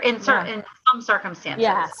either in some circumstances.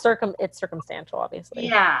 Yeah, it's circumstantial, obviously.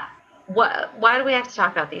 Yeah. Why do we have to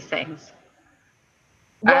talk about these things?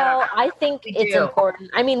 Well, I think it's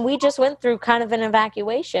important. I mean, we just went through kind of an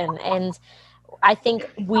evacuation, and I think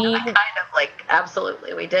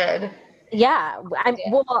absolutely we did. Yeah.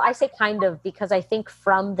 I say kind of because I think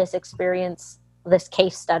from this experience, this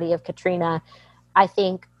case study of Katrina, I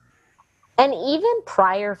think, and even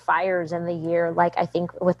prior fires in the year, like I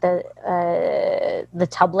think with the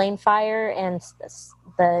Tublane fire and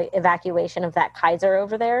the evacuation of that Kaiser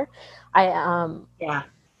over there,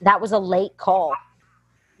 that was a late call.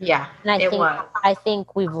 Yeah, and I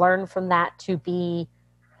think we've learned from that to be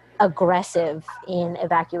aggressive in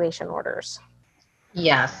evacuation orders.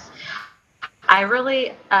 Yes, I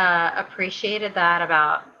really appreciated that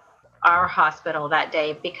about our hospital that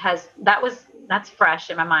day, because that's fresh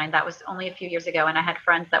in my mind. That was only a few years ago, and I had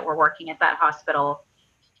friends that were working at that hospital,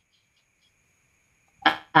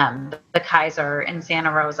 the Kaiser in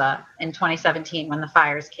Santa Rosa in 2017 when the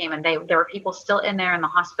fires came, and there were people still in there in the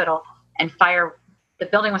hospital, and the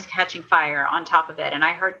building was catching fire on top of it. And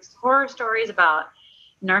I heard horror stories about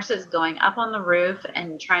nurses going up on the roof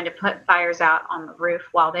and trying to put fires out on the roof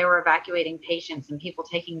while they were evacuating patients, and people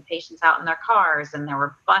taking patients out in their cars. And there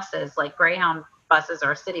were buses, like Greyhound buses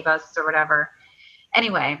or city buses or whatever.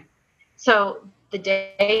 Anyway, so the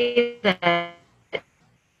day that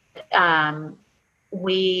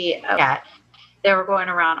they were going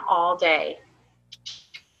around all day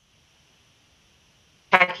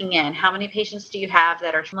checking in. How many patients do you have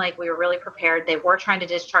that are like, we were really prepared. They were trying to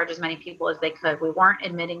discharge as many people as they could. We weren't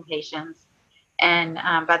admitting patients. And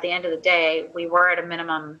by the end of the day, we were at a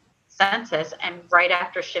minimum census. And right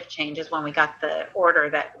after shift change is when we got the order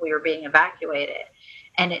that we were being evacuated.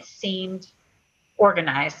 And it seemed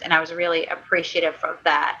organized. And I was really appreciative of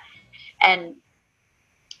that. And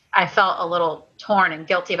I felt a little torn and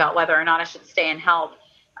guilty about whether or not I should stay and help.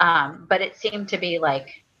 But it seemed to be like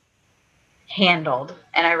handled,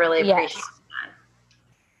 and I really appreciate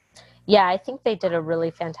that. Yeah, I think they did a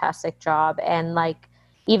really fantastic job. And like,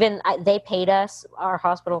 even they paid us. Our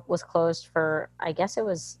hospital was closed for, I guess it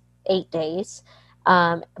was 8 days.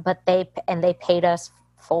 But they paid us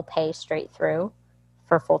full pay straight through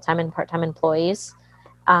for full-time and part-time employees.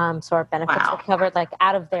 So our benefits were covered, like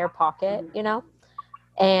out of their pocket, you know?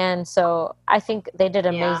 And so I think they did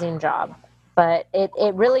an amazing job, but it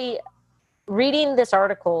really, reading this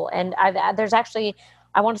article, and there's actually,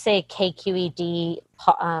 I want to say a KQED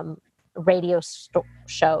radio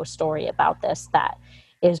show story about this that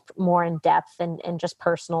is more in depth and just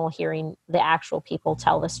personal, hearing the actual people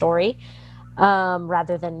tell the story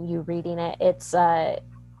rather than you reading it. It's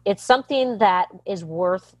something that is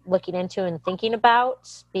worth looking into and thinking about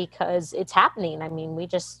because it's happening. I mean,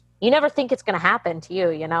 you never think it's going to happen to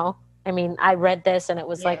you, you know? I mean, I read this and it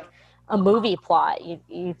was like a movie plot.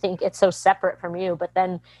 You think it's so separate from you, but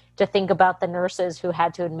then to think about the nurses who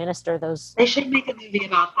had to administer those. They should make a movie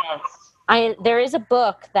about this. There is a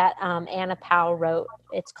book that Anna Powell wrote.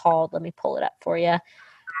 It's called, let me pull it up for you.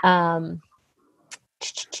 5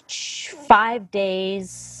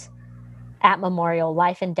 Days at Memorial,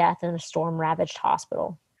 Life and Death in a Storm-Ravaged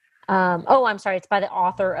Hospital. I'm sorry. It's by the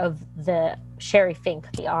author of Sherry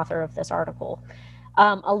Fink, the author of this article.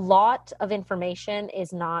 A lot of information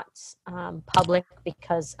is not public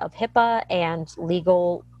because of HIPAA and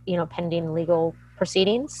legal, pending legal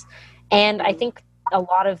proceedings. And I think a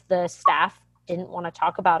lot of the staff didn't want to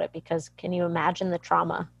talk about it because can you imagine the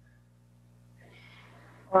trauma?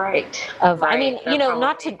 Right. I mean,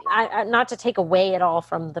 not to take away at all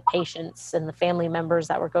from the patients and the family members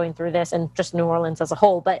that were going through this and just New Orleans as a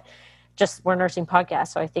whole, but just we're nursing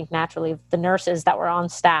podcasts. So I think naturally the nurses that were on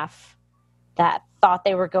staff that thought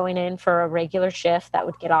they were going in for a regular shift that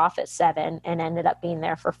would get off at 7 and ended up being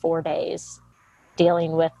there for 4 days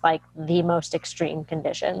dealing with like the most extreme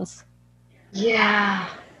conditions. Yeah.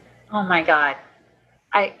 Oh my God.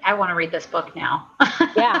 I want to read this book now.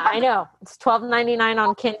 Yeah, I know. It's $12.99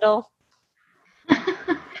 on Kindle.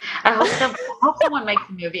 I hope someone makes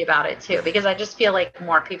a movie about it too, because I just feel like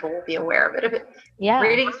more people will be aware of it. Yeah.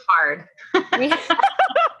 Reading's hard.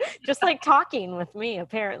 Just like talking with me,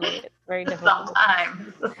 apparently. It's very difficult.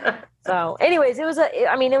 Sometimes. So anyways, it was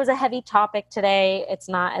a heavy topic today. It's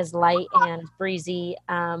not as light and breezy,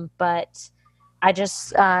 but I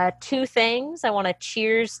just, 2 things. I want to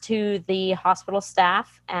cheers to the hospital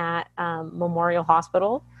staff at Memorial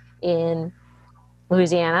Hospital in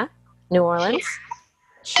Louisiana, New Orleans.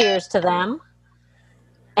 Cheers to them.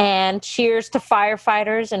 And cheers to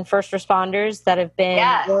firefighters and first responders that have been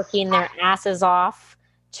working their asses off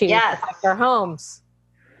to protect our homes.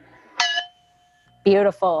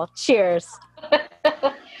 Beautiful. Cheers.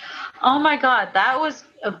 Oh my God, that was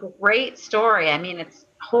a great story. I mean, it's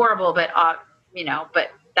horrible, but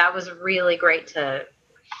but that was really great to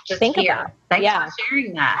just think hear. about. Thanks for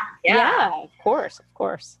sharing that. Yeah, of course.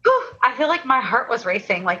 Whew, I feel like my heart was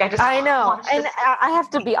racing. Like I know. And I have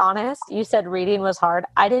to be honest. You said reading was hard.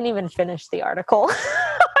 I didn't even finish the article.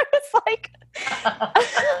 I was like,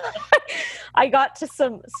 I got to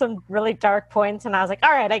some really dark points and I was like,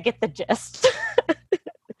 all right, I get the gist.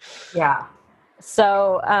 Yeah.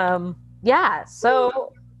 So,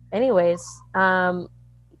 So anyways,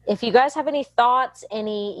 if you guys have any thoughts,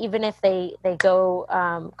 even if they go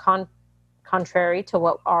contrary to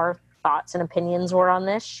what our thoughts and opinions were on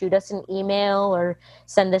this, shoot us an email or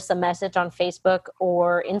send us a message on Facebook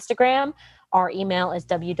or Instagram. Our email is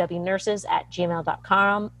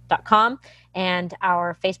www.nurses@gmail.com, and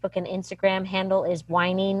our Facebook and Instagram handle is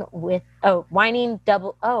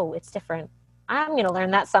it's different. I'm going to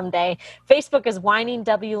learn that someday. Facebook is Whining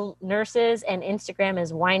W Nurses and Instagram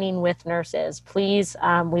is Whining with Nurses. Please,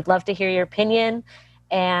 we'd love to hear your opinion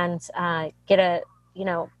and get a,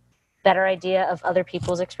 better idea of other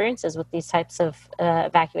people's experiences with these types of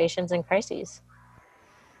evacuations and crises.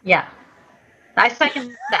 Yeah. I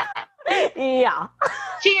second that. Yeah.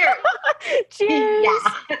 Cheers. Cheers. Yeah.